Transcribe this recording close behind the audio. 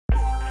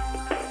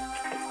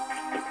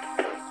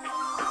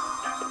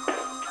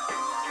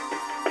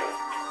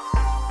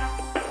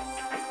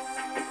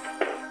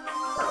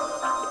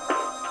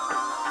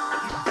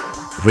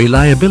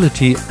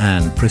Reliability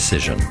and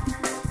precision.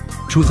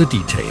 To the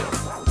detail.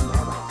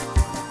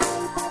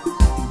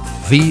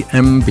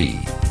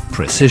 VMB.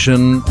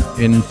 Precision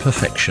in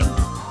perfection.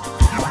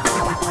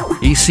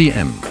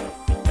 ECM.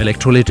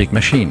 Electrolytic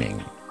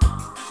machining.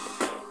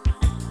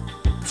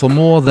 For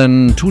more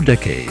than 2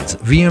 decades,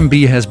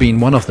 VMB has been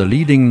one of the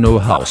leading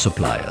know-how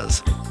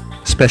suppliers,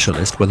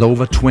 specialist with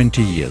over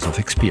 20 years of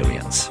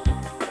experience.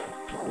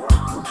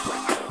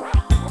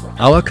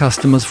 Our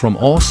customers from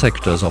all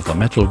sectors of the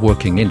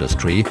metalworking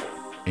industry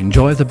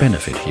enjoy the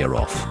benefit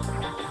hereof,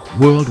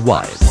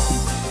 worldwide.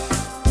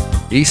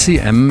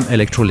 ECM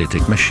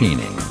electrolytic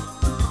machining.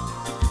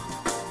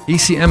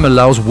 ECM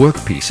allows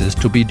workpieces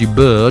to be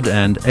deburred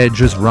and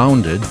edges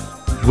rounded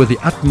with the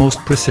utmost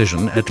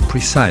precision at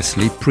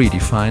precisely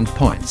predefined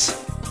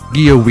points.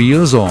 Gear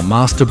wheels or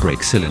master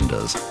brake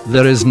cylinders,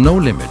 there is no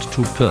limit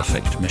to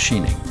perfect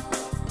machining.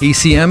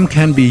 ECM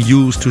can be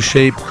used to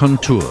shape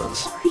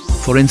contours,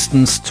 for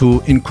instance to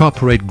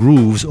incorporate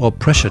grooves or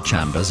pressure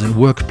chambers in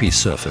workpiece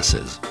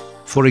surfaces,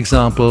 for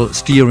example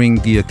steering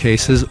gear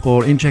cases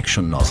or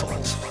injection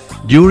nozzles.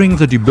 During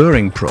the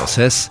deburring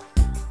process,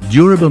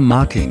 durable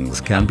markings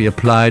can be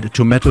applied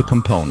to metal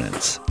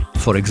components,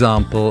 for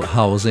example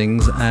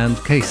housings and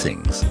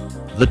casings.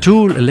 The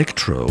tool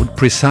electrode,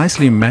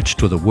 precisely matched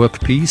to the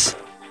workpiece,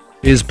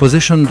 is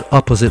positioned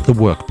opposite the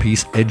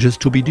workpiece edges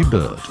to be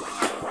deburred.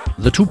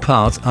 The two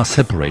parts are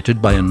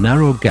separated by a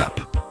narrow gap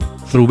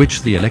through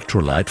which the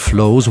electrolyte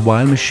flows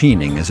while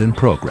machining is in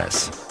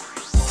progress.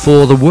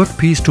 For the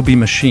workpiece to be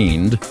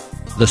machined,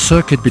 the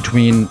circuit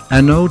between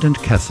anode and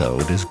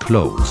cathode is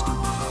closed.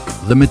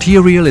 The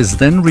material is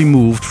then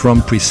removed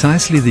from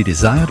precisely the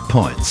desired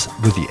points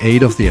with the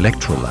aid of the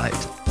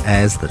electrolyte,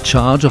 as the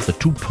charge of the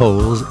two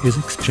poles is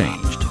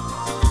exchanged.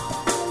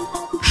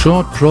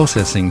 Short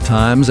processing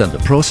times and the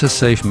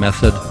process-safe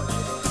method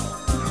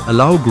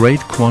allow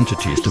great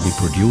quantities to be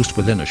produced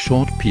within a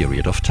short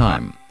period of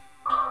time.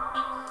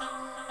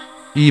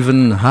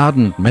 Even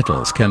hardened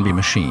metals can be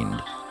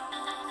machined,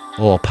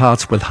 or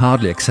parts with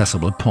hardly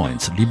accessible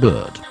points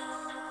deburred.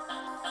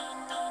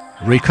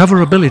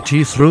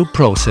 Recoverability through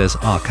process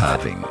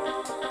archiving.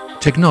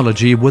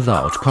 Technology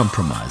without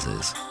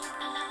compromises.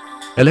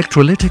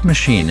 Electrolytic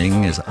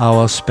machining is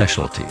our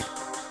specialty.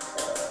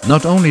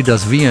 Not only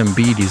does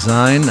VMB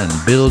design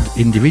and build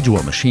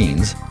individual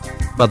machines,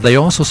 but they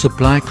also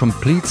supply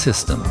complete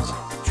systems,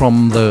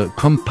 from the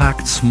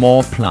compact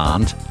small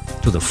plant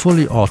to the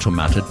fully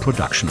automated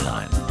production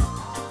line.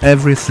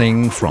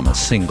 Everything from a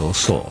single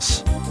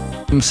source.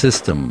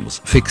 Systems,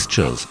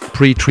 fixtures,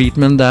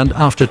 pre-treatment and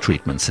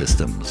after-treatment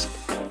systems.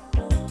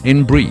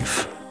 In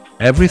brief,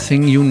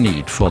 everything you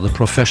need for the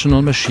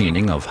professional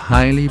machining of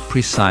highly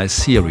precise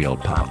serial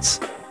parts.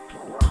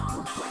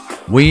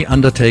 We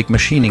undertake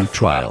machining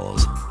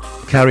trials,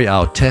 carry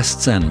out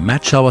tests and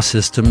match our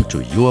system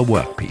to your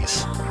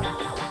workpiece.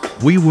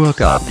 We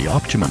work out the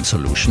optimum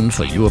solution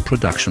for your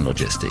production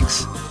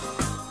logistics.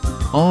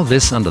 All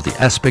this under the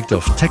aspect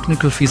of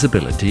technical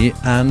feasibility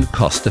and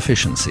cost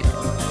efficiency.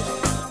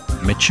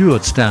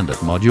 Matured standard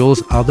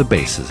modules are the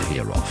basis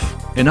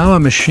hereof. In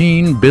our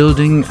machine,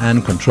 building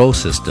and control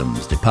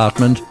systems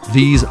department,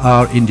 these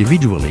are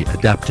individually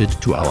adapted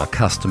to our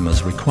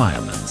customers'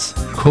 requirements.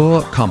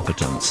 Core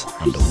competence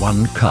under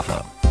one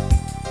cover.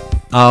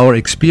 Our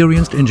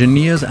experienced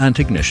engineers and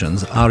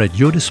technicians are at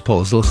your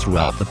disposal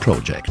throughout the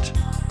project.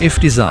 If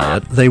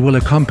desired, they will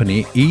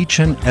accompany each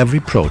and every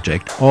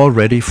project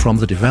already from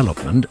the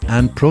development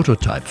and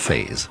prototype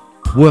phase,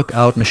 work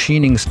out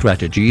machining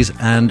strategies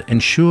and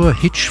ensure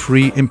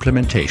hitch-free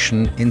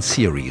implementation in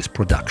series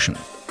production.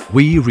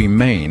 We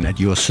remain at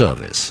your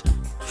service,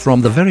 from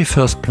the very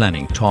first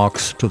planning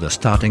talks to the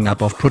starting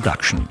up of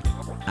production,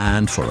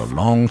 and for a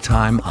long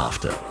time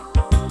after.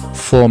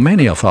 For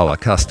many of our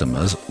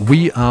customers,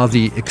 we are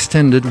the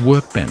extended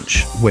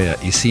workbench where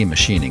EC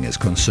machining is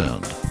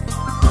concerned.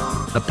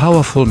 A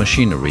powerful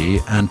machinery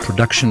and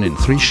production in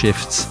 3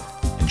 shifts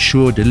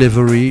ensure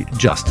delivery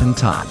just in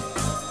time.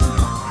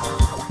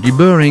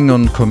 Deburring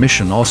on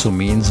commission also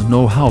means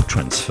know-how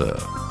transfer.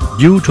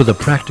 Due to the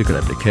practical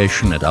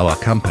application at our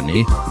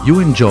company,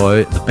 you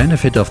enjoy the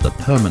benefit of the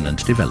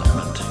permanent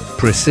development.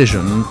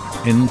 Precision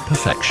in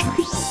perfection.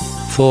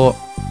 For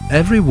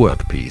every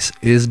workpiece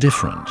is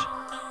different.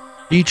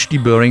 Each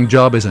deburring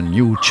job is a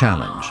new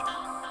challenge.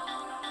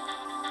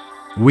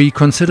 We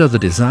consider the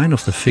design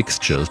of the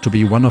fixtures to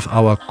be one of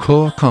our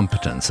core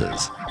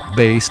competences,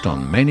 based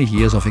on many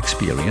years of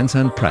experience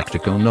and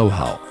practical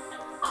know-how.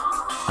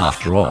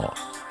 After all,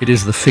 it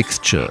is the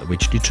fixture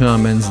which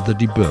determines the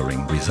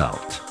deburring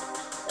result.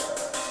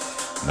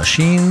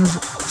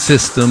 Machines,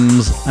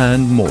 systems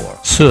and more.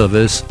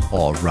 Service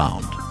all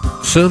round.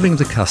 Serving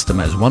the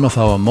customer is one of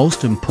our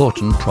most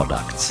important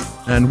products,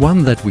 and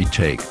one that we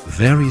take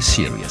very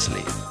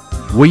seriously.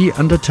 We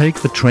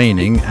undertake the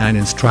training and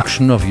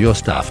instruction of your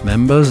staff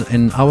members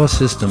in our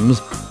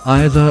systems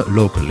either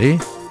locally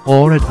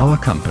or at our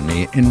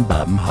company in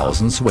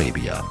Babenhausen,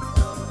 Swabia.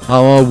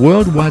 Our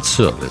worldwide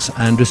service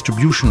and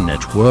distribution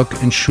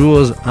network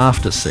ensures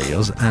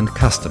after-sales and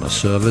customer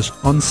service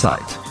on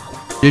site.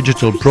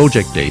 Digital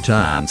project data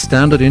and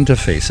standard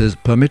interfaces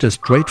permit a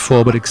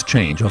straightforward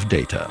exchange of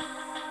data.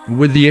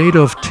 With the aid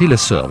of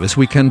teleservice,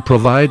 we can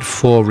provide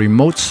for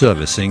remote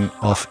servicing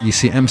of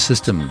ECM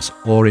systems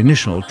or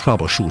initial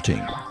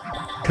troubleshooting.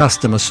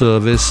 Customer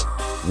service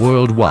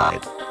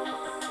worldwide.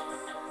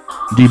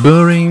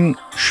 Deburring,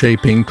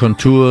 shaping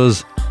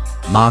contours,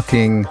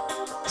 marking,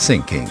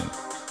 sinking.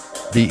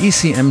 The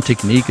ECM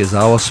technique is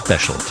our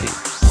specialty.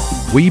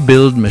 We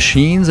build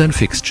machines and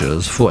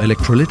fixtures for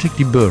electrolytic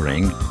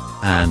deburring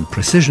and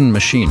precision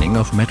machining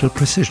of metal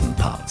precision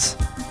parts.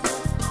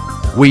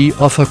 We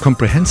offer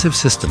comprehensive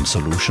system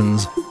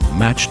solutions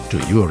matched to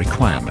your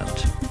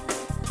requirement.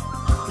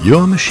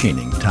 Your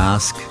machining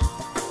task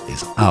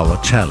is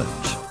our challenge.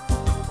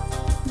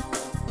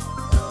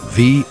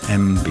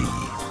 VMB.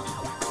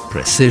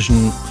 Precision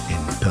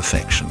in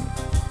perfection.